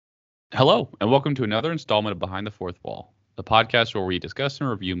Hello, and welcome to another installment of Behind the Fourth Wall, the podcast where we discuss and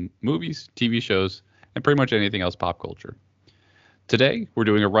review movies, TV shows, and pretty much anything else pop culture. Today, we're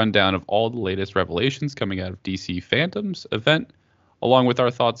doing a rundown of all the latest revelations coming out of DC Phantom's event, along with our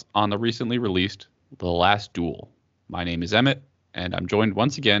thoughts on the recently released The Last Duel. My name is Emmett, and I'm joined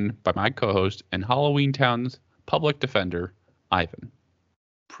once again by my co-host and Halloween Town's public defender, Ivan.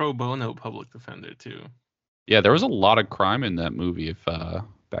 Pro bono public defender too. Yeah, there was a lot of crime in that movie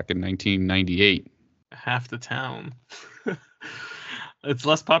back in 1998. Half the town. It's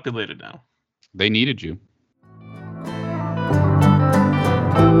less populated now. They needed you.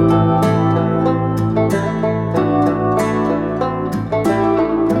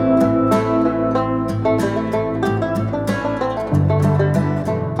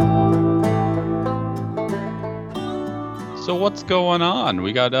 So what's going on?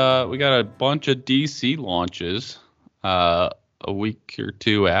 We got a bunch of DC launches a week or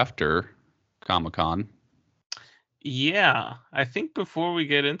two after Comic-Con. Yeah, I think before we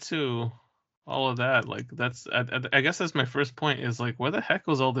get into all of that, I guess that's my first point is like, where the heck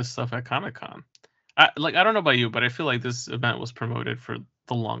was all this stuff at Comic-Con? I don't know about you, but I feel like this event was promoted for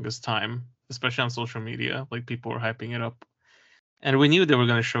the longest time, especially on social media. Like people were hyping it up, and we knew they were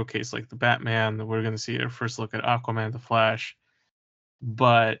going to showcase like the Batman. We are going to see our first look at Aquaman, the Flash,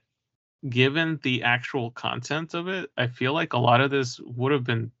 but given the actual content of it, I feel like a lot of this would have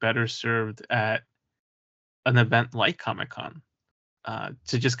been better served at an event like Comic-Con,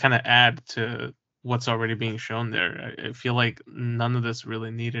 to just kind of add to what's already being shown there. I feel like none of this really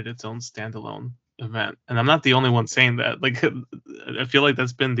needed its own standalone event, and I'm not the only one saying that. Like, I feel like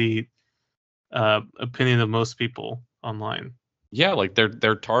that's been the opinion of most people online. Yeah, like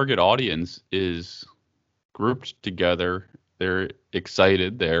their target audience is grouped together. They're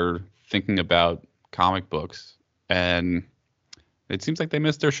excited. They're thinking about comic books, and it seems like they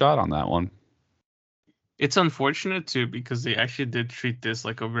missed their shot on that one. It's unfortunate too, because they actually did treat this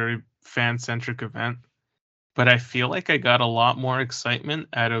like a very fan-centric event. But I feel like I got a lot more excitement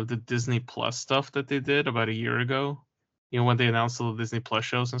out of the Disney Plus stuff that they did about a year ago. You know, when they announced all the Disney Plus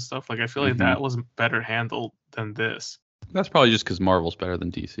shows and stuff. Like, I feel like that was better handled than this. That's probably just because Marvel's better than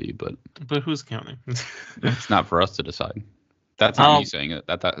DC, but who's counting? it's not for us to decide. That's not me saying it.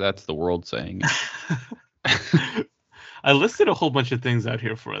 That's the world saying it. I listed a whole bunch of things out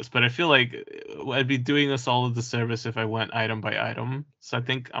here for us, but I feel like I'd be doing us all a disservice if I went item by item. So I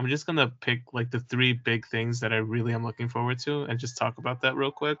think I'm just gonna pick like the three big things that I really am looking forward to, and just talk about that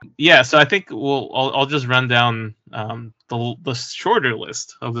real quick. Yeah, so I think I'll just run down the shorter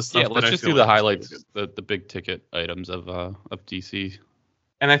list of the stuff. Yeah, let's just do the highlights, the big ticket items of DC.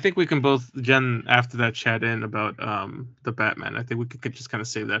 And I think we can both, Jen, after that, chat in about the Batman. I think we could just kind of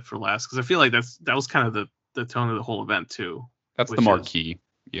save that for last, because I feel like that was kind of the tone of the whole event too. That's the marquee.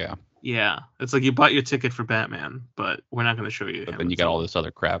 Yeah. Yeah, it's like you bought your ticket for Batman, but we're not going to show you. But then you got all this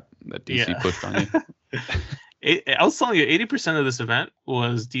other crap that DC pushed on you. I was telling you, 80% of this event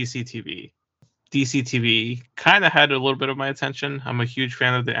was DC TV. DC TV kind of had a little bit of my attention. I'm a huge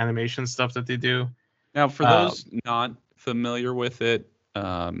fan of the animation stuff that they do. Now, for those not familiar with it,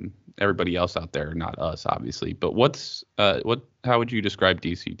 everybody else out there, not us, obviously, but how would you describe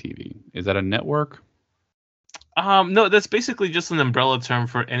DC TV? Is that a network? No, that's basically just an umbrella term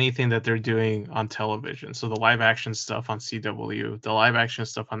for anything that they're doing on television. So the live action stuff on CW, the live action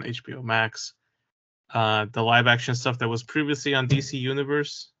stuff on HBO Max, the live action stuff that was previously on DC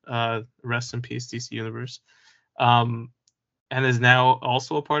Universe, rest in peace DC Universe, and is now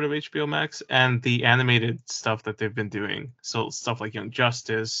also a part of HBO Max, and the animated stuff that they've been doing. So stuff like Young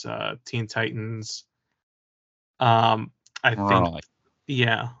Justice, Teen Titans. I think,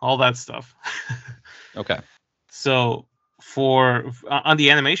 yeah, all that stuff. Okay. So on the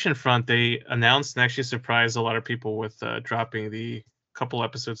animation front, they announced and actually surprised a lot of people with dropping the couple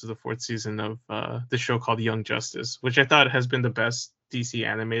episodes of the 4th season of the show called Young Justice, which I thought has been the best DC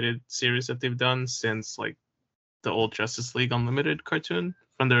animated series that they've done since like the old Justice League Unlimited cartoon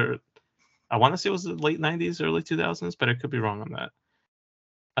from their, I want to say it was the late 90s, early 2000s, but I could be wrong on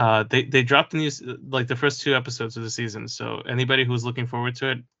that. They dropped the news like the first 2 episodes of the season, so anybody who's looking forward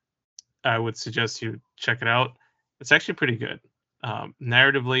to it, I would suggest you check it out. It's actually pretty good.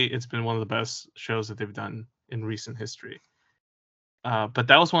 Narratively, it's been one of the best shows that they've done in recent history. But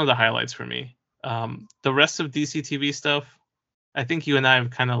that was one of the highlights for me. The rest of DC TV stuff, I think you and I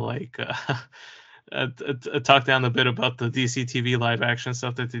have kind of like talked down a bit about the DC TV live action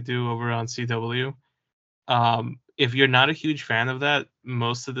stuff that they do over on CW. If you're not a huge fan of that,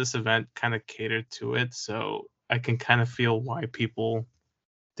 most of this event kind of catered to it. So I can kind of feel why people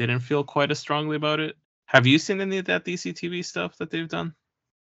didn't feel quite as strongly about it. Have you seen any of that DC TV stuff that they've done?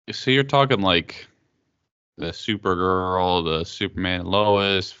 So you're talking like the Supergirl, the Superman and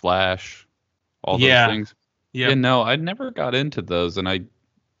Lois, Flash, all those Yeah. things. Yeah, Yep. no, I never got into those, and I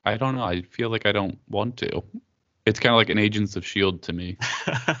don't know. I feel like I don't want to. It's kind of like an Agents of Shield to me.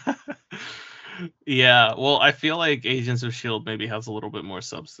 Yeah. Well, I feel like Agents of Shield maybe has a little bit more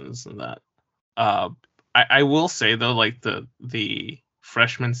substance than that. Uh, I will say though, like the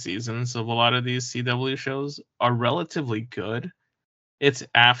freshman seasons of a lot of these CW shows are relatively good. It's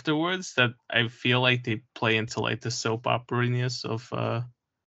afterwards that I feel like they play into like the soap opera-ness of the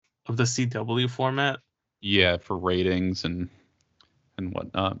CW format. Yeah, for ratings and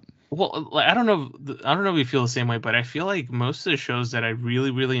whatnot. Well, like, I don't know if you feel the same way, but I feel like most of the shows that I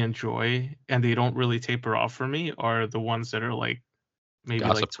really, really enjoy and they don't really taper off for me are the ones that are like maybe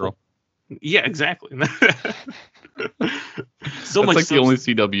like Gossip Girl. yeah, exactly. So That's much like the only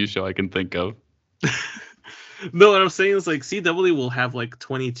substance. CW show I can think of. No, what I'm saying is like CW will have like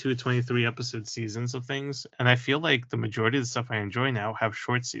 22, 23 episode seasons of things, and I feel like the majority of the stuff I enjoy now have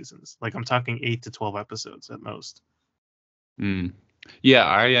short seasons. Like I'm talking 8 to 12 episodes at most. Mm. Yeah,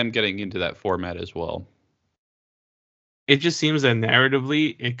 I am getting into that format as well. It just seems that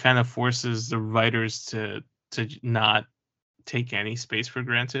narratively it kind of forces the writers to not take any space for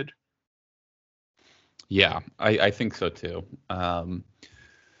granted. Yeah, I think so too.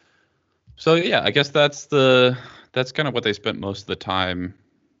 So yeah, I guess that's kind of what they spent most of the time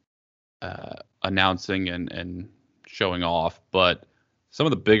announcing and showing off. But some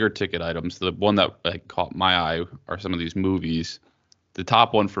of the bigger ticket items, the one that like caught my eye are some of these movies. The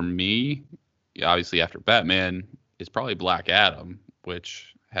top one for me, obviously after Batman, is probably Black Adam,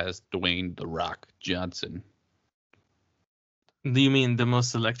 which has Dwayne the Rock Johnson. Do you mean the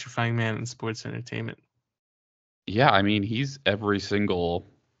most electrifying man in sports entertainment? Yeah, I mean he's every single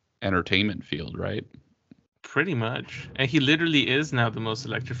entertainment field, right? Pretty much. And he literally is now the most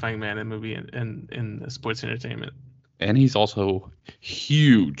electrifying man in movie in sports entertainment. And he's also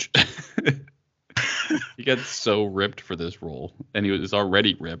huge. He got so ripped for this role, and he was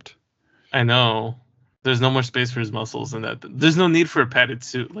already ripped. I know. There's no more space for his muscles and that. There's no need for a padded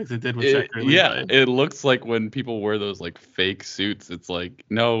suit like they did with Zachary Yeah, Levi. it looks like when people wear those like fake suits, it's like,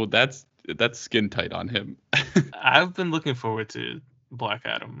 no, that's skin tight on him. I've been looking forward to Black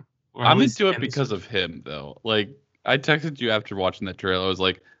Adam, or at I'm least into it any sort because of. of him, though. Like, I texted you after watching that trailer. I was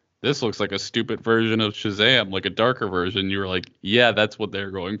like, this looks like a stupid version of Shazam, like a darker version. You were like, yeah, that's what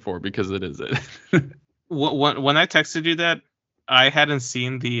they're going for because it is it. When I texted you that, I hadn't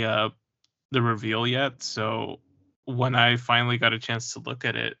seen the reveal yet. So when I finally got a chance to look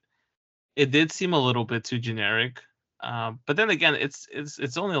at it, it did seem a little bit too generic. But then again,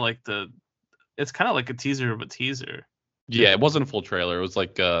 it's only like it's kind of like a teaser of a teaser. Yeah, it wasn't a full trailer. It was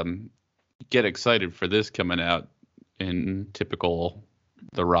like, get excited for this coming out in typical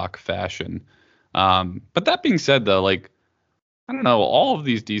The Rock fashion. But that being said, though, like, I don't know, all of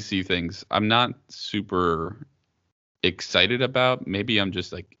these DC things, I'm not super excited about. Maybe I'm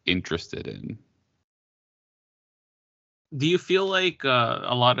just like interested in. Do you feel like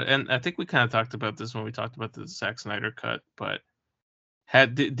a lot of, and I think we kind of talked about this when we talked about the Zack Snyder cut, but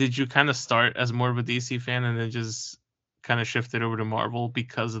did you kind of start as more of a DC fan and then just kind of shifted over to Marvel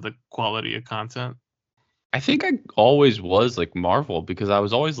because of the quality of content? I think I always was like Marvel because I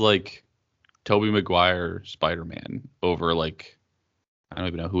was always like Tobey Maguire Spider-Man over like I don't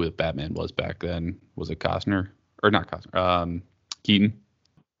even know who the Batman was back then. Was it Costner or not Costner? Keaton.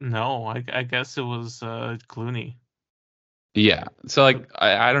 No, I guess it was Clooney. Yeah. So like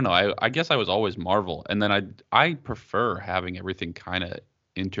I don't know. I guess I was always Marvel, and then I prefer having everything kind of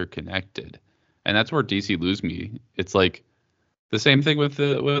interconnected, and that's where DC lose me. It's like the same thing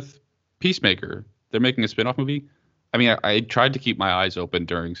with Peacemaker. They're making a spin-off movie. I mean, I tried to keep my eyes open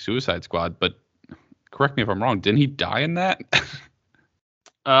during Suicide Squad, but correct me if I'm wrong. Didn't he die in that?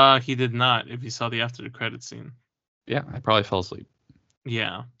 He did not. If you saw the after the credit scene. Yeah, I probably fell asleep.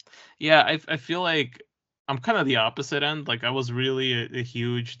 Yeah, yeah. I feel like I'm kind of the opposite end. Like I was really a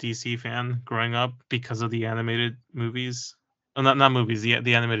huge DC fan growing up because of the animated movies. Not movies.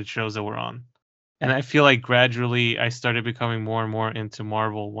 The animated shows that were on. And I feel like gradually I started becoming more and more into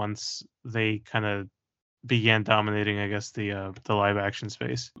Marvel once they kind of began dominating, I guess, the live action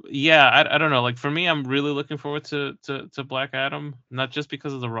space. Yeah, I don't know. Like for me, I'm really looking forward to Black Adam, not just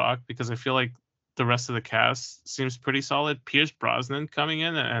because of The Rock, because I feel like the rest of the cast seems pretty solid. Pierce Brosnan coming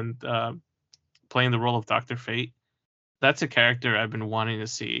in and playing the role of Doctor Fate. That's a character I've been wanting to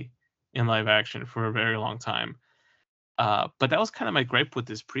see in live action for a very long time. But that was kind of my gripe with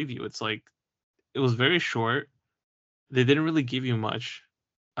this preview. It's like it was very short. They didn't really give you much.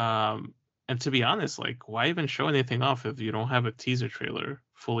 And to be honest, like, why even show anything off if you don't have a teaser trailer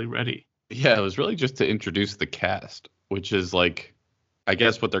fully ready. Yeah, it was really just to introduce the cast, which is like, I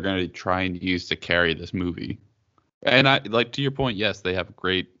guess what they're going to try and use to carry this movie. And I like to your point, yes, they have a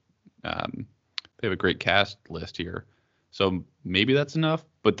great cast list here. So maybe that's enough,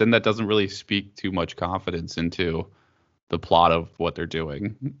 but then that doesn't really speak too much confidence into the plot of what they're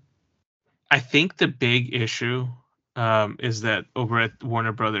doing. I think the big issue is that over at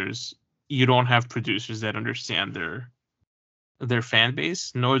Warner Brothers, you don't have producers that understand their fan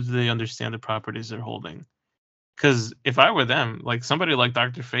base, nor do they understand the properties they're holding. Because if I were them, like somebody like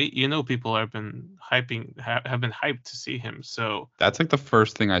Dr. Fate, people have been have been hyped to see him. So That's like the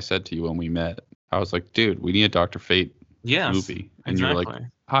first thing I said to you when we met. I was like, dude, we need a Dr. Fate yes, movie. And you were like,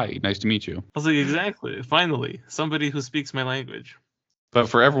 exactly. hi, nice to meet you. I was like, exactly. Finally, somebody who speaks my language. But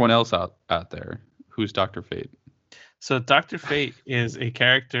for everyone else out there, who's Dr. Fate? So Dr. Fate is a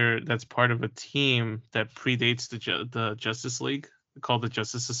character that's part of a team that predates the Justice League, called the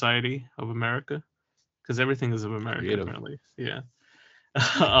Justice Society of America, because everything is of America Creative. apparently. Yeah.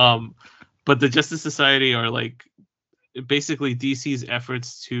 But the Justice Society are like basically DC's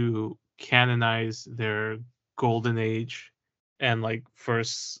efforts to canonize their golden age and like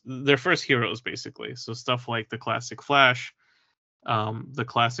their first heroes basically. So stuff like the classic Flash, the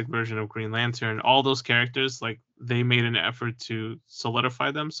classic version of Green Lantern, all those characters, like they made an effort to solidify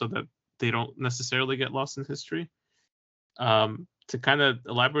them so that they don't necessarily get lost in history. To kind of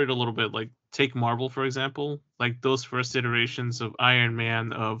elaborate a little bit, like take Marvel for example, like those first iterations of Iron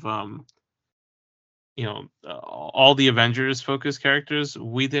Man, of all the Avengers focused characters,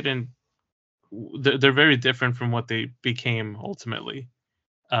 we didn't. They're very different from what they became ultimately.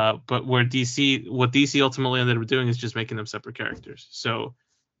 But what DC ultimately ended up doing is just making them separate characters. So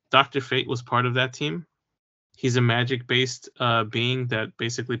Dr. Fate was part of that team. He's a magic-based being that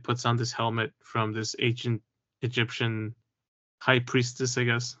basically puts on this helmet from this ancient Egyptian high priestess, I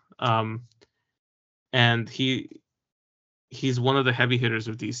guess. And he's one of the heavy hitters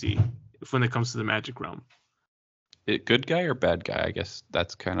of DC when it comes to the magic realm. Good guy or bad guy? I guess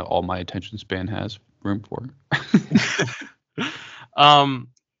that's kind of all my attention span has room for.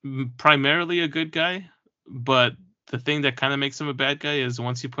 Primarily a good guy, but the thing that kind of makes him a bad guy is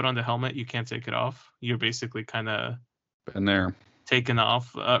once you put on the helmet, you can't take it off. You're basically kind of Been there. taken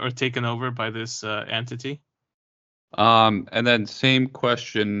off or taken over by this entity. And then same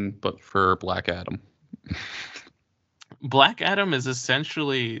question, but for Black Adam. Black Adam is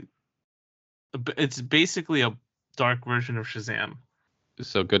essentially, it's basically a dark version of Shazam.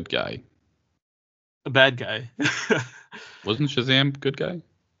 So good guy. A bad guy. Wasn't Shazam good guy?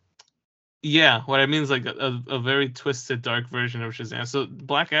 Yeah, what I mean is like a very twisted, dark version of Shazam. So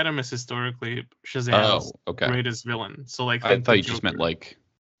Black Adam is historically Shazam's greatest villain. So like, I thought you just meant like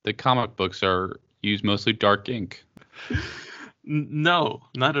the comic books use mostly dark ink. No,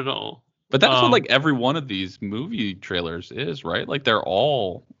 not at all. But that's what like every one of these movie trailers is, right? Like they're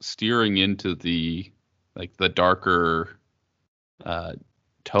all steering into the darker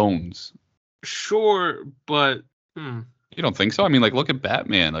tones. Sure, but you don't think so? I mean, like look at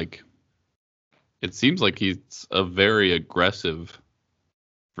Batman. Like it seems like he's a very aggressive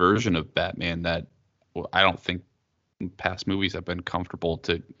version of Batman that I don't think past movies have been comfortable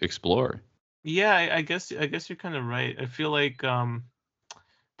to explore. Yeah, I guess you're kind of right. I feel like, but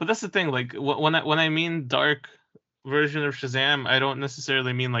that's the thing. Like when I mean dark version of Shazam, I don't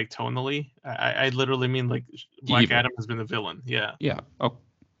necessarily mean like tonally. I literally mean like Black Adam has been the villain. Yeah. Yeah. Oh,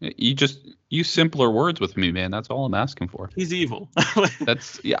 you just use simpler words with me, man. That's all I'm asking for. He's evil.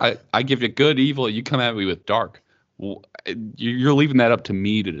 I give you good evil. You come at me with dark. Well, you're leaving that up to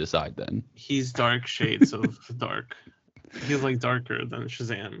me to decide then. He's dark shades of dark. He's like darker than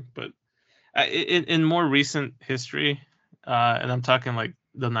Shazam, but in more recent history, and I'm talking like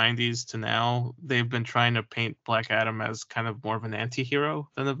the 90s to now, they've been trying to paint Black Adam as kind of more of an anti-hero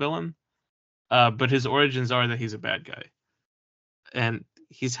than a villain. But his origins are that he's a bad guy. And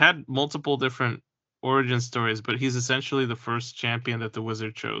he's had multiple different origin stories, but he's essentially the first champion that the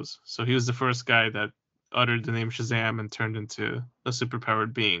Wizard chose. So he was the first guy that uttered the name Shazam and turned into a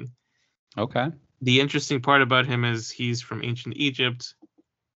superpowered being. Okay. The interesting part about him is he's from ancient Egypt,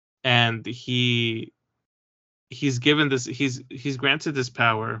 and he's given this, he's granted this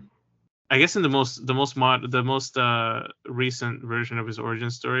power, I guess in the most recent version of his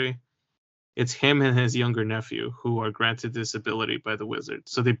origin story. It's him and his younger nephew who are granted this ability by the Wizard.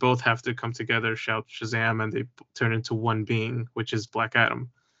 So they both have to come together, shout Shazam, and they turn into one being, which is Black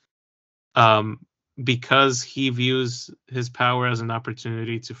Adam. Because he views his power as an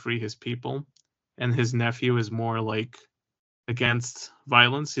opportunity to free his people, and his nephew is more like against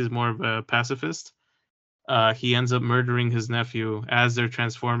violence. He's more of a pacifist. he ends up murdering his nephew as they're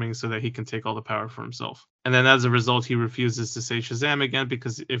transforming so that he can take all the power for himself. And then as a result, he refuses to say Shazam again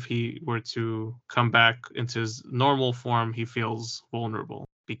because if he were to come back into his normal form, he feels vulnerable.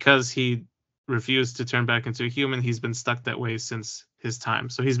 Because he refused to turn back into a human, he's been stuck that way since his time.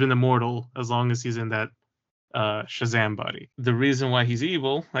 So he's been immortal as long as he's in that Shazam body. The reason why he's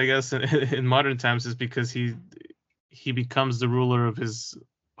evil, I guess, in modern times is because he becomes the ruler of his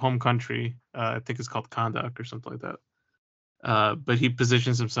home country. I think it's called Kahndaq or something like that. But he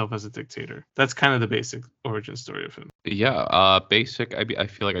positions himself as a dictator. That's kind of the basic origin story of him. Yeah, basic. I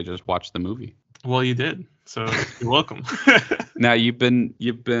feel like I just watched the movie. Well, you did, so you're welcome. Now you've been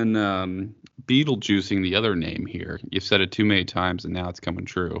Beetlejuicing the other name here. You've said it too many times, and now it's coming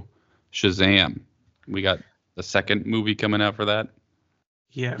true. Shazam. We got the second movie coming out for that.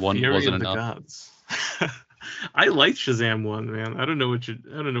 Yeah, One Fury wasn't of the enough. Gods. I liked Shazam 1, man. I don't know what you're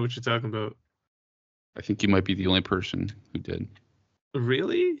talking about. I think you might be the only person who did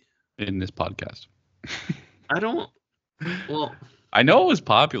Really? in this podcast. I don't. Well, I know it was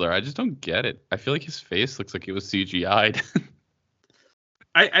popular. I just don't get it. I feel like his face looks like it was CGI'd.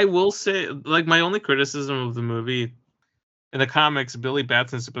 I will say, like, my only criticism of the movie, in the comics, Billy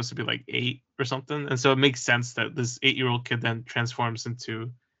Batson's supposed to be like 8 or something, and so it makes sense that this 8-year-old kid then transforms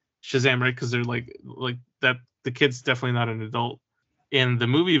into Shazam, right? Because they're like that. The kid's definitely not an adult. In the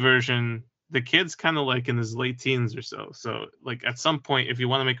movie version, the kid's kind of like in his late teens or so. So, like, at some point, if you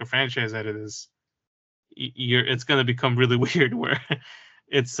want to make a franchise out of this, it's going to become really weird. Where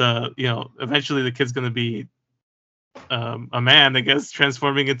it's eventually the kid's going to be a man, I guess,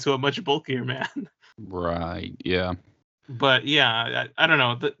 transforming into a much bulkier man. Right. Yeah. But yeah, I don't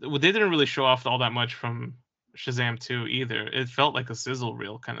know. They didn't really show off all that much from Shazam 2 either. It felt like a sizzle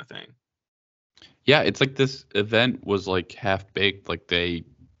reel kind of thing. Yeah, it's like this event was like half baked. Like they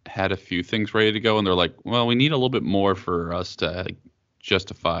had a few things ready to go, and they're like, "Well, we need a little bit more for us to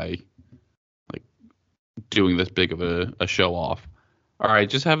justify like doing this big of a show off." All right,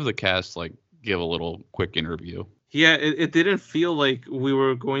 just have the cast like give a little quick interview. Yeah, it didn't feel like we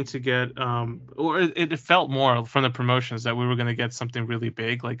were going to get, or it felt more from the promotions that we were going to get something really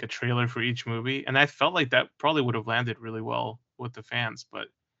big, like a trailer for each movie, and I felt like that probably would have landed really well with the fans. But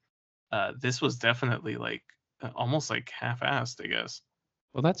this was definitely like almost like half-assed, I guess.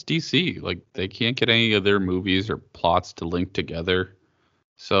 Well, that's DC. Like they can't get any of their movies or plots to link together.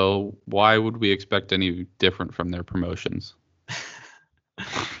 So why would we expect any different from their promotions?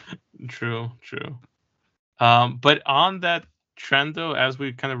 True. But on that trend, though, as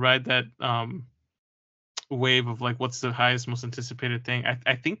we kind of ride that wave of like what's the highest, most anticipated thing,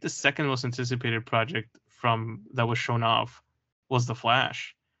 I think the second most anticipated project from that was shown off was The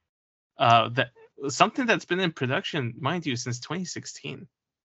Flash. That something that's been in production, mind you, since 2016.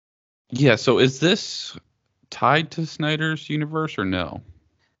 Yeah. So is this tied to Snyder's universe or no?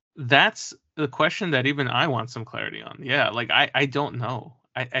 That's the question that even I want some clarity on. Yeah, like I don't know.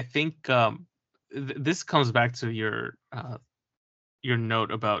 I think this comes back to your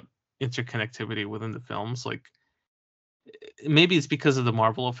note about interconnectivity within the films. Like maybe it's because of the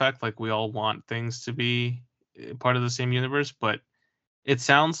Marvel effect. Like we all want things to be part of the same universe, but it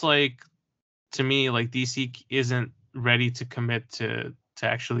sounds like to me like DC isn't ready to commit to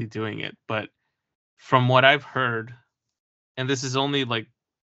actually doing it. But from what I've heard, and this is only like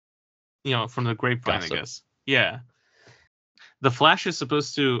from the grapevine, Gossip. I guess. Yeah. The Flash is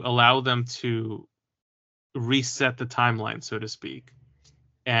supposed to allow them to reset the timeline, so to speak.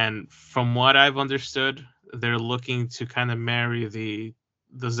 And from what I've understood, they're looking to kind of marry the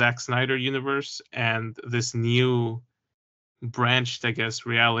Zack Snyder universe and this new branched, I guess,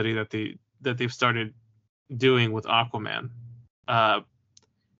 reality that they've started doing with Aquaman.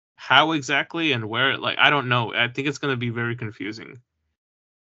 How exactly and where? Like, I don't know. I think it's going to be very confusing.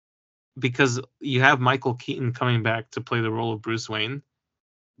 Because you have Michael Keaton coming back to play the role of Bruce Wayne,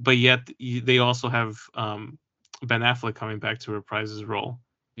 but yet they also have Ben Affleck coming back to reprise his role.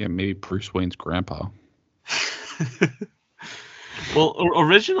 Yeah, maybe Bruce Wayne's grandpa. Well,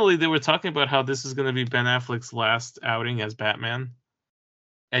 originally they were talking about how this is going to be Ben Affleck's last outing as Batman,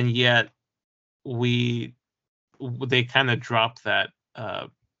 and yet they kind of dropped that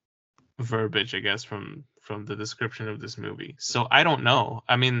verbiage, I guess, from the description of this movie. So I don't know.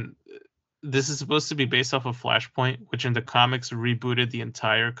 I mean, this is supposed to be based off of Flashpoint, which in the comics rebooted the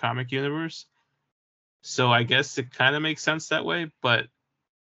entire comic universe. So I guess it kind of makes sense that way. But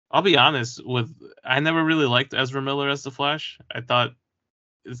I'll be honest, I never really liked Ezra Miller as the Flash. I thought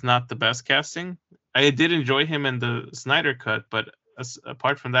it's not the best casting. I did enjoy him in the Snyder cut, but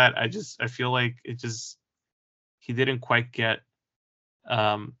apart from that, I feel like he didn't quite get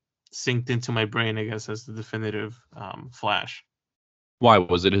synced into my brain, I guess, as the definitive Flash. Why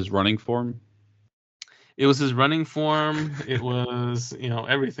was it his running form? It was his running form. It was,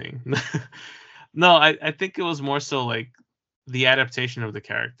 everything. No, I think it was more so like the adaptation of the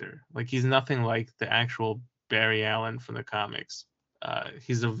character. Like he's nothing like the actual Barry Allen from the comics.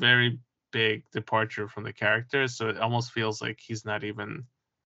 He's a very big departure from the character, so it almost feels like he's not even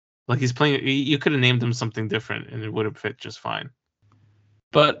like he's playing. You could have named him something different, and it would have fit just fine.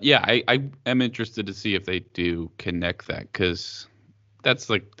 But yeah, I am interested to see if they do connect that, because that's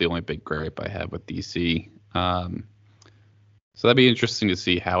like the only big gripe I have with DC. So that'd be interesting to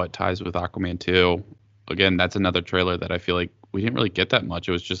see how it ties with Aquaman 2. Again, that's another trailer that I feel like we didn't really get that much.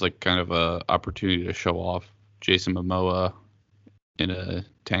 It was just like kind of a opportunity to show off Jason Momoa in a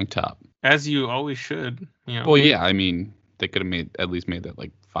tank top. As you always should, Well, yeah, I mean, they could have at least made that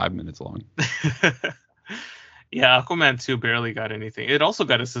like 5 minutes long. Yeah, Aquaman 2 barely got anything. It also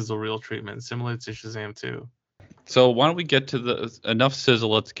got a sizzle reel treatment, similar to Shazam 2. So why don't we get to enough sizzle?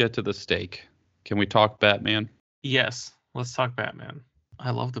 Let's get to the steak. Can we talk Batman? Yes, let's talk Batman.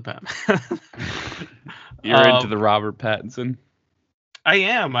 I love the Batman. You're into the Robert Pattinson? I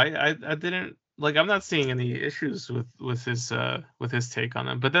am. I didn't like. I'm not seeing any issues with his take on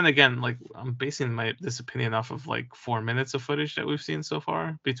him. But then again, like I'm basing this opinion off of like 4 minutes of footage that we've seen so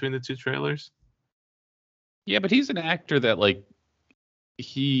far between the two trailers. Yeah, but he's an actor that like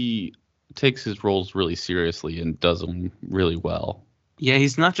he takes his roles really seriously and does them really well. Yeah,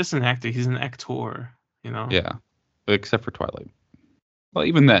 he's not just an actor; he's an actor. Yeah, except for Twilight. Well,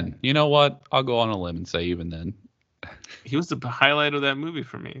 even then, you know what? I'll go on a limb and say even then. He was the highlight of that movie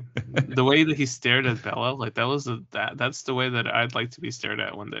for me. The way that he stared at Bella, like that's the way that I'd like to be stared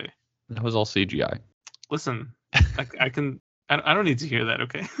at one day. That was all CGI. Listen, I don't need to hear that,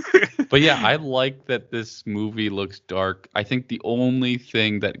 okay? But yeah, I like that this movie looks dark. I think the only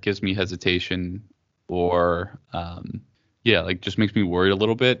thing that gives me hesitation or like just makes me worried a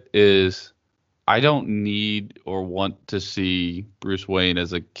little bit is I don't need or want to see Bruce Wayne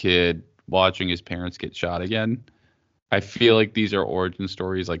as a kid watching his parents get shot again. I feel like these are origin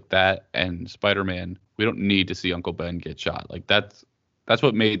stories like that, and Spider-Man, we don't need to see Uncle Ben get shot. Like that's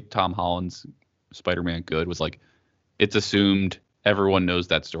what made Tom Holland's Spider-Man good, was like it's assumed everyone knows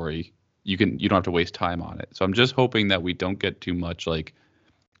that story. You don't have to waste time on it. So I'm just hoping that we don't get too much like,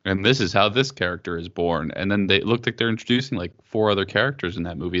 and this is how this character is born. And then they looked like they're introducing like 4 other characters in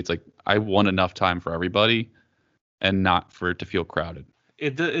that movie. It's like I want enough time for everybody and not for it to feel crowded.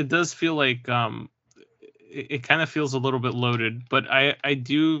 It does feel like it kind of feels a little bit loaded, but I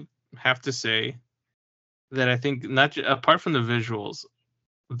do have to say that I think apart from the visuals,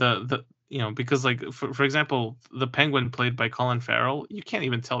 the because like for example, the Penguin played by Colin Farrell, you can't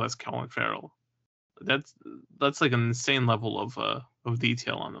even tell that's Colin Farrell. That's like an insane level of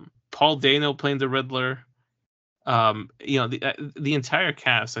detail on them. Paul Dano playing the Riddler. The entire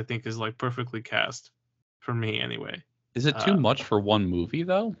cast I think is like perfectly cast for me anyway. Is it too much for one movie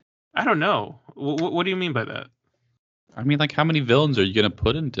though? I don't know. What do you mean by that? I mean, like, how many villains are you gonna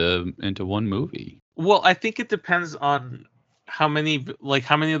put into one movie? Well, I think it depends on how many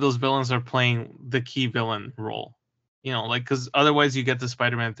of those villains are playing the key villain role. Because otherwise you get the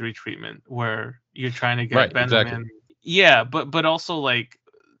Spider-Man 3 treatment where you're trying to get Venom exactly. in. Yeah, but also like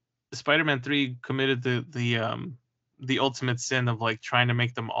Spider-Man 3 committed the ultimate sin of like trying to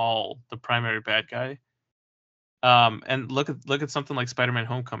make them all the primary bad guy. And look at something like Spider-Man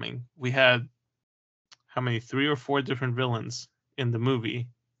Homecoming. We had how many 3 or 4 different villains in the movie,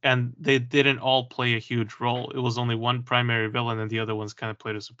 and they didn't all play a huge role. It was only one primary villain and the other ones kind of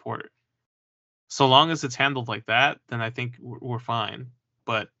played a support. So long as it's handled like that, then I think we're fine.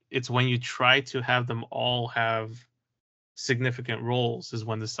 But it's when you try to have them all have significant roles is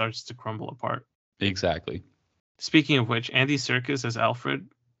when this starts to crumble apart. Exactly. Speaking of which, Andy Serkis as Alfred,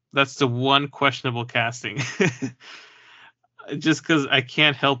 that's the one questionable casting. Just because I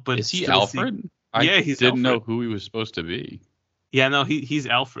can't help but is he Alfred? He's didn't Alfred. Know who he was supposed to be. Yeah, no, he's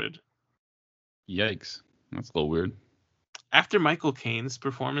Alfred. Yikes, that's a little weird. After Michael Caine's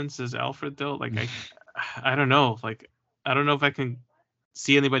performance as Alfred, though, like I don't know, like I don't know if I can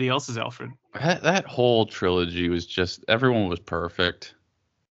see anybody else as Alfred. That whole trilogy was just everyone was perfect.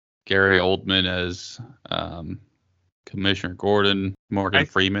 Gary Oldman as Commissioner Gordon, Morgan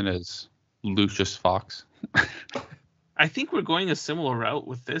Freeman as Lucius Fox. I think we're going a similar route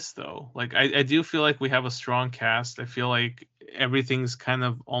with this, though. Like, I do feel like we have a strong cast. I feel like everything's kind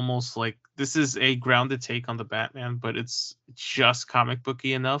of almost like this is a grounded take on the Batman, but it's just comic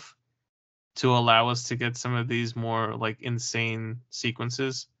booky enough to allow us to get some of these more like insane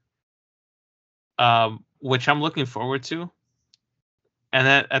sequences, which I'm looking forward to. And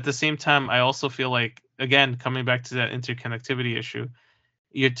at the same time, I also feel like, again, coming back to that interconnectivity issue,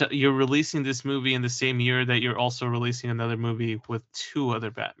 you're releasing this movie in the same year that you're also releasing another movie with two other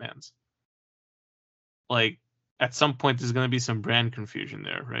Batmans. Like, at some point, there's going to be some brand confusion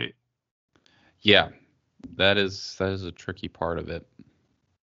there, right? Yeah, that is a tricky part of it.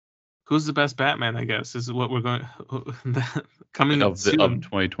 Who's the best Batman? I guess is what we're going coming Of soon.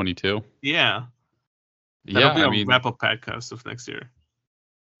 2022. Yeah, Yeah, that'll be I a mean, wrap-up podcast of next year.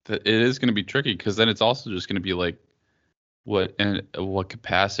 it is going to be tricky because then it's also just going to be like, what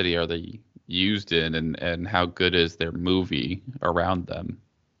capacity are they used in, and how good is their movie around them?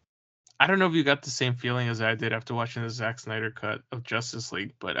 I don't know if you got the same feeling as I did after watching the Zack Snyder cut of Justice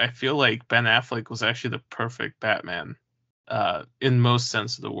League, but I feel like Ben Affleck was actually the perfect Batman, in most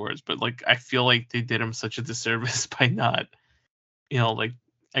sense of the words. But like, I feel like they did him such a disservice by not, like,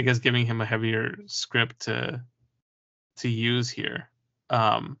 I guess giving him a heavier script to use here.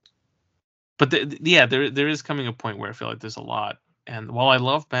 But there is coming a point where I feel like there's a lot. And while I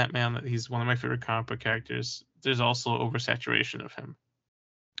love Batman, he's one of my favorite comic book characters, there's also oversaturation of him.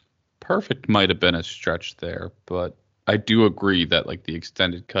 Perfect might have been a stretch there, but I do agree that like the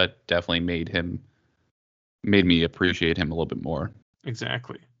extended cut definitely made me appreciate him a little bit more.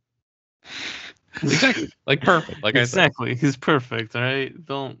 Exactly. Exactly. Like perfect. Like exactly. I said. He's perfect. All right.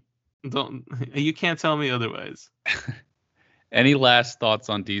 Don't. You can't tell me otherwise. Any last thoughts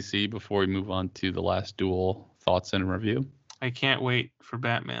on DC before we move on to the last duel thoughts and review? I can't wait for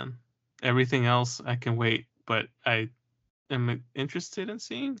Batman. Everything else I can wait, but I am interested in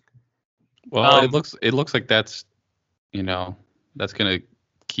seeing. Well, it looks like that's gonna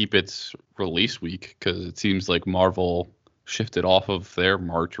keep its release week because it seems like Marvel shifted off of their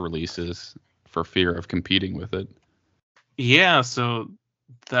March releases for fear of competing with it. Yeah, so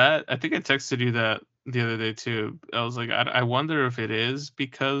that I think I texted you that the other day too. I was like, I wonder if it is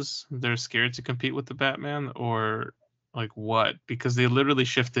because they're scared to compete with the Batman, or like what? Because they literally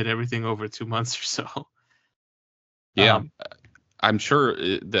shifted everything over 2 months or so. Yeah, I'm sure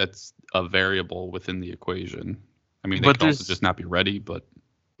that's a variable within the equation. I mean, they could also just not be ready, but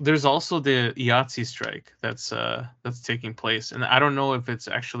there's also the IATSE strike that's taking place, and I don't know if it's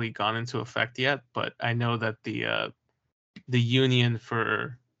actually gone into effect yet, but I know that the union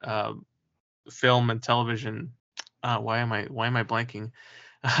for film and television, why am I blanking?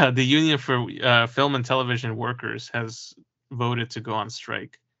 The union for film and television workers has voted to go on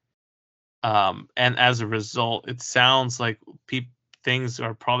strike, and as a result, it sounds like things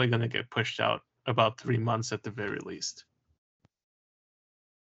are probably going to get pushed out about 3 months at the very least.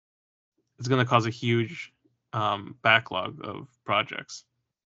 It's going to cause a huge backlog of projects.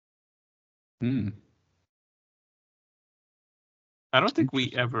 I don't think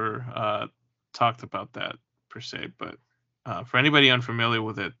we ever talked about that per se, but for anybody unfamiliar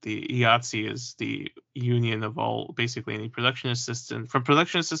with it, the IATSE is the union of all, basically any production assistant, from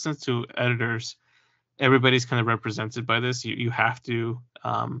production assistants to editors. Everybody's kind of represented by this. You have to,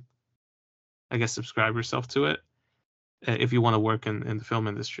 I guess, subscribe yourself to it if you want to work in the film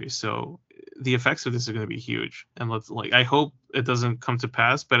industry. So the effects of this are going to be huge, and I hope it doesn't come to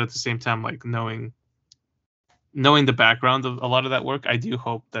pass, but at the same time, like knowing the background of a lot of that work, I do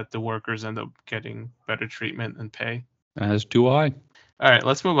hope that the workers end up getting better treatment and pay. As do I. All right,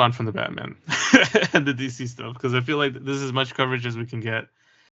 let's move on from the Batman and the DC stuff, because I feel like this is as much coverage as we can get.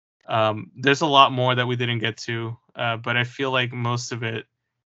 There's a lot more that we didn't get to, but I feel like most of it,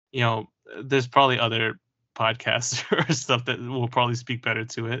 there's probably other podcasts or stuff that will probably speak better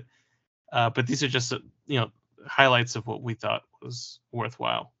to it. But these are just, highlights of what we thought was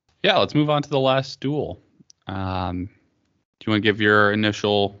worthwhile. Yeah, let's move on to the last duel. Do you want to give your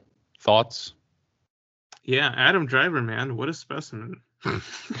initial thoughts? Yeah, Adam Driver, man, what a specimen.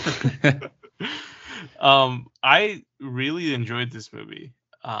 I really enjoyed this movie.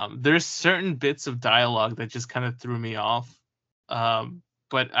 There's certain bits of dialogue that just kind of threw me off.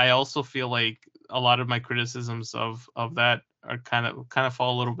 But I also feel like a lot of my criticisms of that are kind of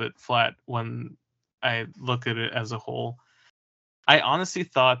fall a little bit flat when I look at it as a whole. I honestly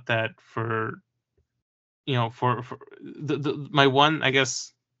thought that for my one, I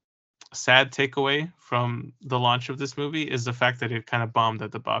guess, sad takeaway from the launch of this movie is the fact that it kind of bombed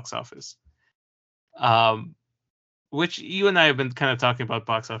at the box office. Which you and I have been kind of talking about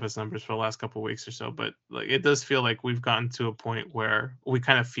box office numbers for the last couple of weeks or so, but like it does feel like we've gotten to a point where we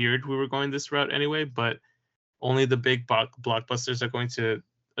kind of feared we were going this route anyway, but only the big blockbusters are going to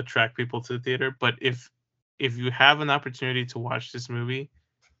attract people to the theater. But if you have an opportunity to watch this movie,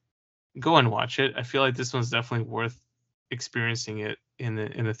 go and watch it. I feel like this one's definitely worth experiencing it in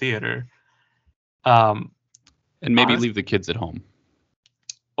the theater. And maybe leave the kids at home.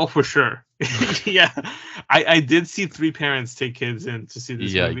 Oh, for sure. Yeah, I did see three parents take kids in to see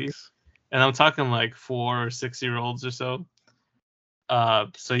this movie, Yikes. and I'm talking like 4 or 6 year olds or so.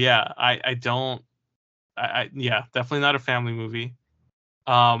 So yeah, I don't, yeah, definitely not a family movie.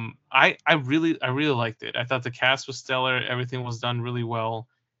 I really liked it. I thought the cast was stellar. Everything was done really well.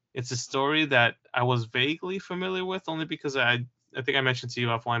 It's a story that I was vaguely familiar with, only because I think I mentioned to you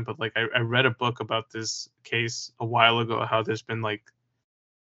offline, but like I read a book about this case a while ago. How there's been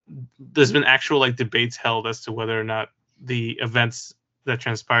actual like debates held as to whether or not the events that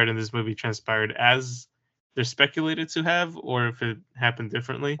transpired in this movie transpired as they're speculated to have, or if it happened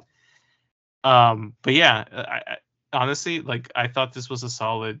differently. But yeah, honestly, like I thought this was a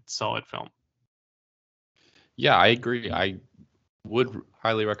solid film. Yeah, I agree. I would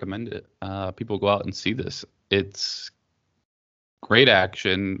highly recommend it. People go out and see this. It's great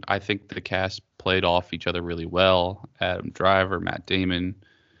action. I think the cast played off each other really well. Adam Driver, Matt Damon,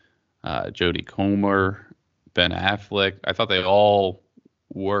 Jodie Comer, Ben Affleck. I thought they all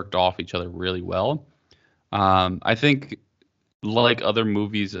worked off each other really well. I think like other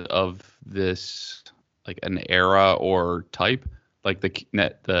movies of this, like an era or type, like the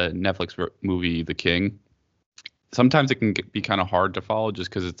Netflix movie The King. Sometimes it can be kind of hard to follow just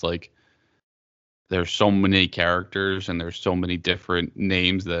because it's like there's so many characters and there's so many different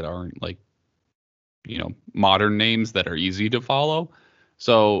names that aren't like modern names that are easy to follow.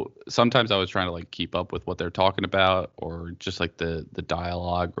 So sometimes I was trying to like keep up with what they're talking about, or just like the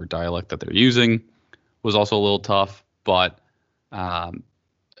dialogue or dialect that they're using was also a little tough. But um,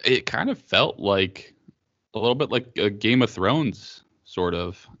 it kind of felt like a little bit like a Game of Thrones sort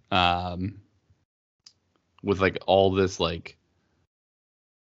of, with like all this like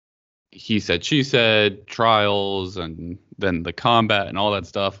he said she said trials and then the combat and all that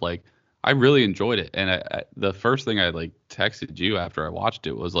stuff. Like I really enjoyed it, and the first thing I like texted you after I watched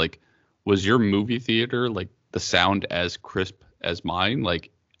it was like, was your movie theater like the sound as crisp as mine?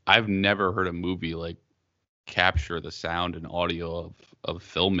 Like I've never heard a movie like capture the sound and audio of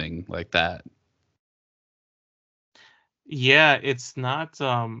filming like that. Yeah, it's not.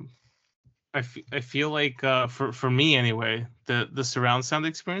 I feel like for me anyway, the surround sound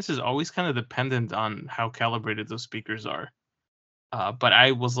experience is always kind of dependent on how calibrated those speakers are. But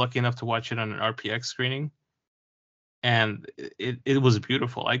I was lucky enough to watch it on an RPX screening, and it was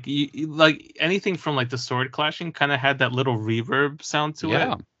beautiful. Like like anything from like the sword clashing kind of had that little reverb sound to it.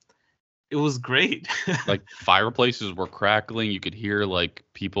 Yeah, It was great. like fireplaces were crackling. You could hear like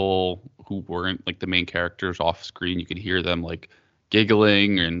people who weren't like the main characters off screen. You could hear them like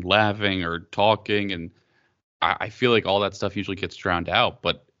giggling and laughing or talking, and I feel like all that stuff usually gets drowned out,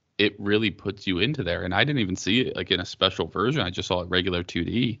 but it really puts you into there. And I didn't even see it like in a special version. I just saw it regular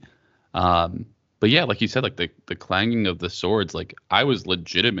 2D. Um, but yeah, like you said, like the clanging of the swords, like I was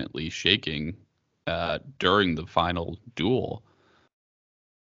legitimately shaking during the final duel.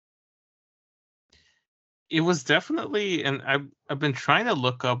 It was definitely, and I've been trying to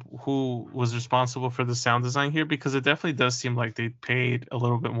look up who was responsible for the sound design here, because it definitely does seem like they paid a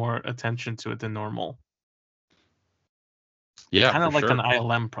little bit more attention to it than normal. Yeah, Kind for of like an sure.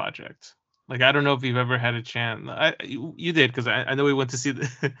 ILM project. Like I don't know if you've ever had a chance. You did, because I know we went to see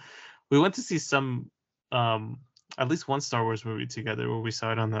we went to see some um at least one Star Wars movie together, where we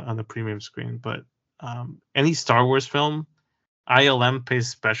saw it on the premium screen. But any Star Wars film, ILM pays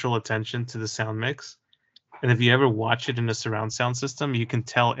special attention to the sound mix. And if you ever watch it in a surround sound system, you can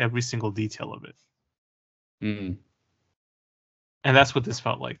tell every single detail of it. Mm. And that's what this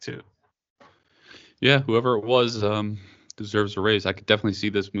felt like too. Yeah, whoever it was deserves a raise. I could definitely see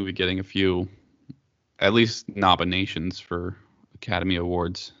this movie getting a few, at least nominations for Academy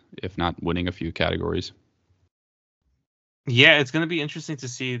Awards, if not winning a few categories. Yeah, it's going to be interesting to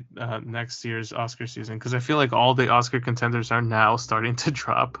see next year's Oscar season, because I feel like all the Oscar contenders are now starting to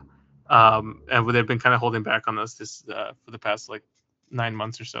drop. And they've been kind of holding back on us this for the past like 9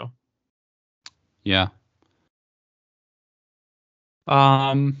 months or so. Yeah.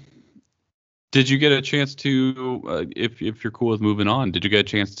 Um, did you get a chance to, if you're cool with moving on, did you get a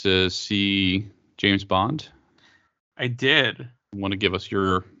chance to see James Bond? I did. Want to give us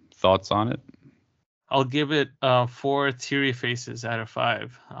your thoughts on it? I'll give it 4 teary faces out of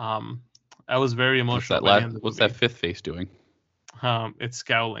 5. I was very emotional by the end of the What's that movie. fifth face doing? It's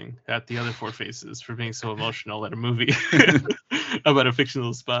scowling at the other 4 faces for being so emotional at a movie about a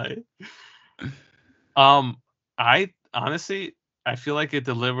fictional spy. Um, I honestly, I feel like it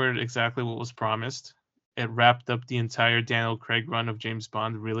delivered exactly what was promised. It wrapped up the entire Daniel Craig run of James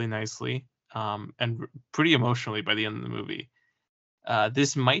Bond really nicely, and pretty emotionally by the end of the movie.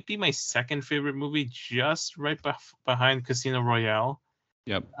 This might be my second favorite movie, just right behind Casino Royale.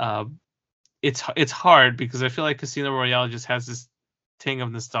 Yep. It's hard because I feel like Casino Royale just has this ting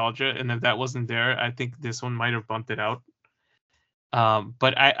of nostalgia, and if that wasn't there, I think this one might have bumped it out.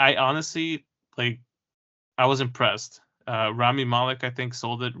 But I honestly like I was impressed. Rami Malek, I think,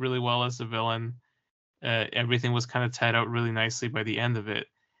 sold it really well as the villain. Everything was kind of tied out really nicely by the end of it.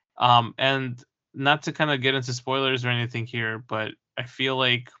 And not to kind of get into spoilers or anything here, but I feel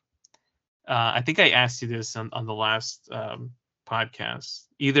like I think I asked you this on the last podcast,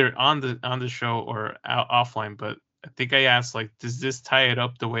 either on the show or offline. But I think I asked, like, does this tie it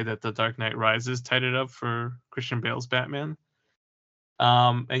up the way that The Dark Knight Rises tied it up for Christian Bale's Batman?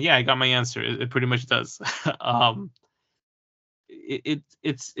 And yeah, I got my answer. It pretty much does.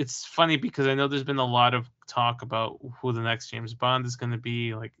 It's funny because I know there's been a lot of talk about who the next James Bond is going to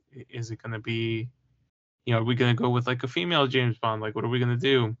be. Like, is it going to be, are we going to go with like a female James Bond? Like, what are we going to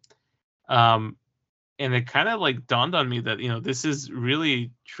do? And it kind of like dawned on me that this is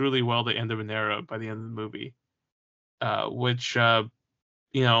really truly well the end of an era by the end of the movie, which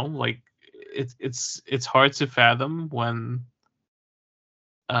like it's hard to fathom when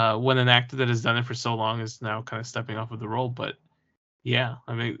an actor that has done it for so long is now kind of stepping off of the role. But yeah,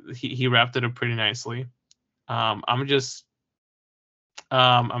 I mean, he wrapped it up pretty nicely. I'm just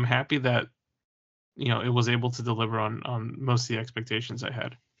I'm happy that it was able to deliver on most of the expectations I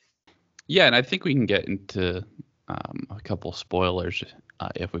had. Yeah, and I think we can get into a couple spoilers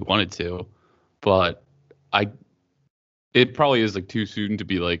if we wanted to, but it probably is like too soon to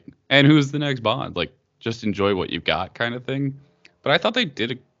be like, and who's the next Bond? Like, just enjoy what you've got, kind of thing. But I thought they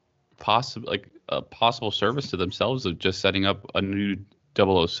did a possible service to themselves of just setting up a new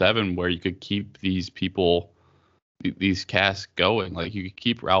 007 where you could keep these people, these casts going. Like, you could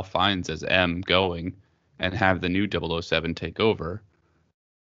keep Ralph Fiennes as M going and have the new 007 take over.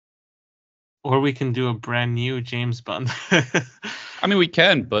 Or we can do a brand new James Bond. I mean, we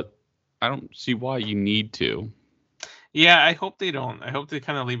can, but I don't see why you need to. Yeah, I hope they don't. I hope they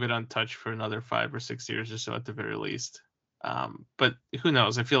kind of leave it untouched for another 5 or 6 years or so at the very least. But who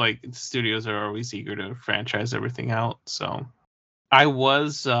knows? I feel like the studios are always eager to franchise everything out. So I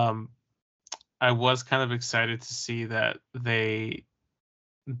was kind of excited to see that they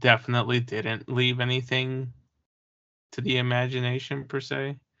definitely didn't leave anything to the imagination per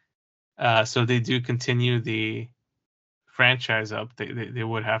se. So they do continue the franchise up. They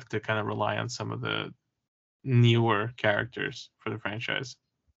would have to kind of rely on some of the newer characters for the franchise.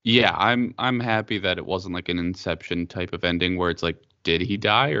 Yeah, I'm happy that it wasn't like an Inception type of ending where it's like, did he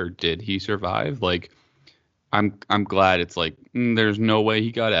die or did he survive? Like, I'm glad it's like there's no way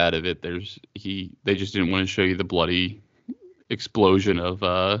he got out of it. They just didn't want to show you the bloody explosion of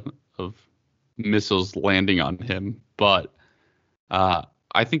missiles landing on him. But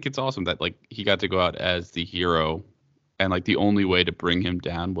I think it's awesome that like he got to go out as the hero, and like the only way to bring him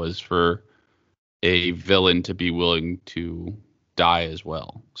down was for a villain to be willing to die as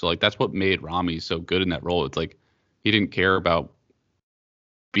well. So like that's what made Rami so good in that role. It's like he didn't care about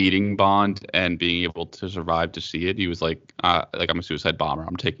beating Bond and being able to survive to see it. He was like I'm a suicide bomber.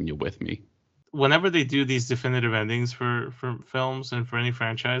 I'm taking you with me. Whenever they do these definitive endings for films and for any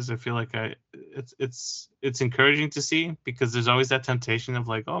franchise, I feel like it's encouraging to see, because there's always that temptation of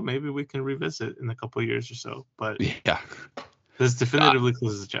like, oh, maybe we can revisit in a couple of years or so. But yeah, this definitively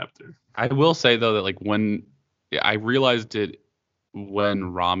closes the chapter. I will say though that like when I realized it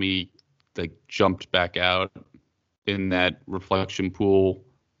when Rami like jumped back out in that reflection pool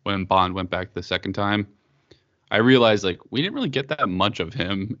when Bond went back the second time, I realized like we didn't really get that much of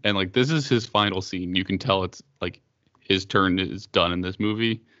him, and like this is his final scene. You can tell it's like his turn is done in this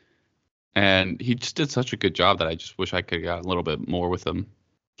movie, and he just did such a good job that I just wish I could have got a little bit more with him.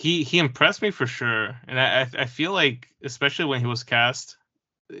 He impressed me for sure, and I feel like especially when he was cast,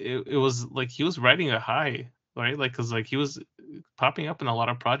 it was like he was riding a high, right? Like because like he was popping up in a lot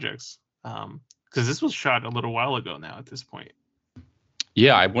of projects. Because this was shot a little while ago now at this point.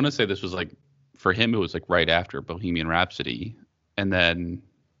 Yeah, I want to say this was like for him it was like right after Bohemian Rhapsody, and then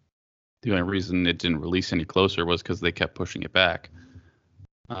the only reason it didn't release any closer was because they kept pushing it back.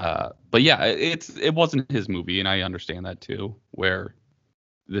 But yeah, it wasn't his movie, and I understand that too. Where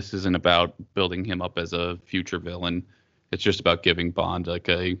this isn't about building him up as a future villain; it's just about giving Bond like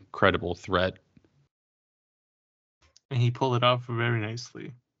a credible threat. And he pulled it off very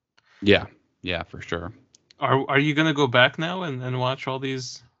nicely. Yeah, for sure. Are you gonna go back now and watch all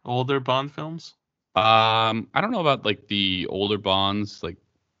these older Bond films? I don't know about like the older Bonds, like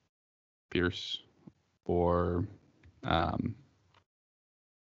Pierce or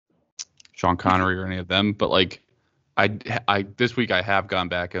Sean Connery or any of them, but like I this week I have gone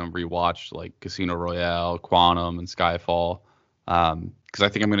back and rewatched like Casino Royale, Quantum, and Skyfall. Because I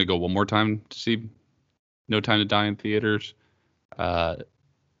think I'm going to go one more time to see No Time to Die in theaters. But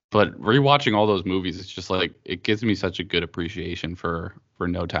rewatching all those movies, it's just like it gives me such a good appreciation for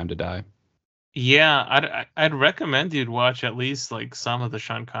No Time to Die. Yeah, I'd recommend you'd watch at least like some of the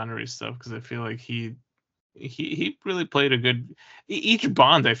Sean Connery stuff because I feel like he really played a good. Each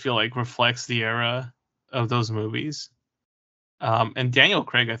Bond I feel like reflects the era of those movies. And Daniel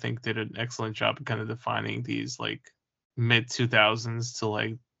Craig I think did an excellent job of kind of defining these like mid 2000s to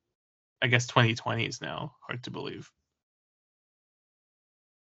like I guess 2020s now. Hard to believe.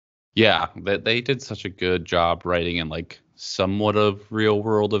 Yeah, they did such a good job writing in like somewhat of real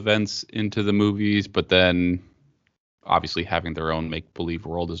world events into the movies, but then obviously having their own make believe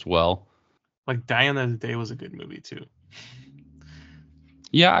world as well. Like Die Another Day was a good movie too.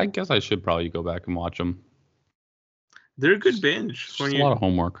 Yeah, I guess I should probably go back and watch them. They're a good binge. It's just a lot of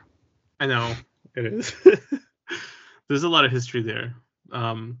homework. I know it is. There's a lot of history there.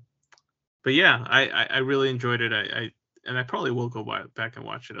 But yeah, I really enjoyed it. I probably will go back and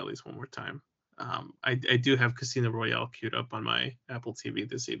watch it at least one more time. I do have Casino Royale queued up on my Apple TV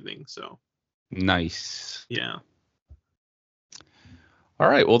this evening, so nice. Yeah. All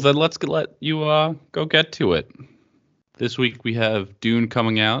right, well then let's let you go get to it. This week we have Dune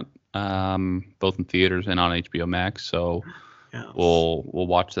coming out, both in theaters and on HBO Max. So yes. we'll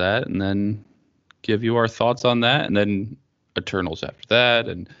watch that and then give you our thoughts on that, and then Eternals after that,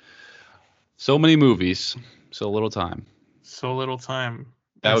 and so many movies, so little time. So little time.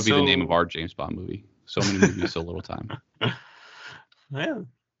 That would be the name of our James Bond movie. So many movies, so little time. Yeah,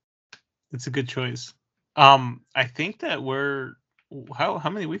 it's a good choice. I think that we're how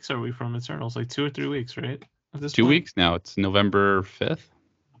many weeks are we from Eternals? Like 2 or 3 weeks, right? At this 2 weeks now. It's November 5th.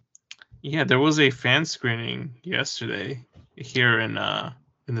 Yeah, there was a fan screening yesterday here in the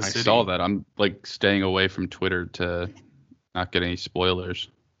city. I saw that. I'm like staying away from Twitter to not get any spoilers.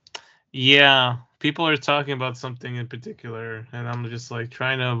 Yeah, people are talking about something in particular, and I'm just like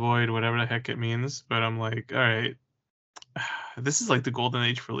trying to avoid whatever the heck it means. But I'm like, all right, this is like the golden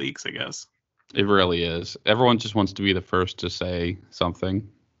age for leaks, I guess. It really is. Everyone just wants to be the first to say something.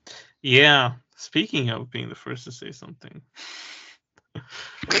 Yeah. Speaking of being the first to say something.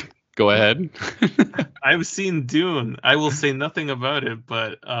 Go ahead. I've seen Dune. I will say nothing about it,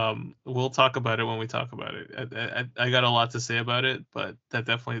 but we'll talk about it when we talk about it. I got a lot to say about it, but that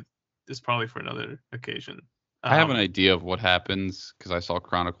definitely is probably for another occasion. I have an idea of what happens because I saw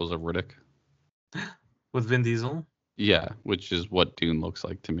Chronicles of Riddick. With Vin Diesel? Yeah, which is what Dune looks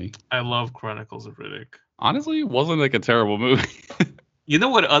like to me. I love Chronicles of Riddick. Honestly, it wasn't like a terrible movie. You know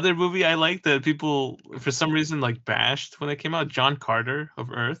what other movie I liked that people, for some reason, like bashed when it came out? John Carter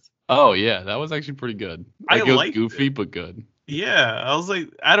of Earth. Oh, yeah, that was actually pretty good. Like, it was goofy, but good. Yeah, I was like,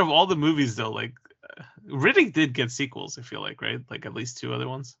 out of all the movies, though, like, Riddick did get sequels, I feel like, right? Like, at least 2 other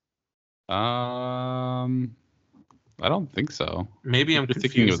ones? I don't think so. Maybe I'm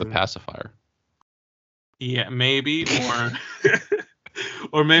thinking of The Pacifier. Yeah, maybe,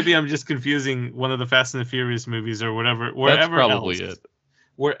 or maybe I'm just confusing one of the Fast and the Furious movies or whatever. That's probably it.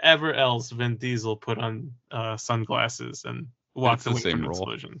 Wherever else Vin Diesel put on sunglasses and walked away from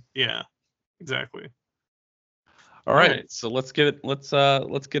explosion. Yeah, exactly. All right, so let's get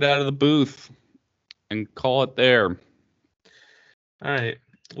out of the booth and call it there. All right.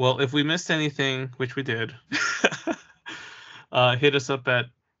 Well, if we missed anything, which we did, hit us up at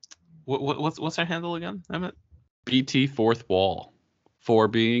what's our handle again, Emmett? BT Fourth Wall. 4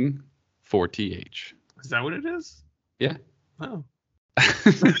 being 4TH. Is that what it is? Yeah. Oh.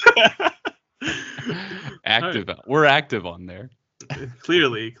 Active. Right. We're active on there.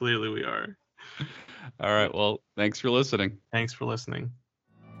 Clearly we are. All right. Well, thanks for listening. Thanks for listening.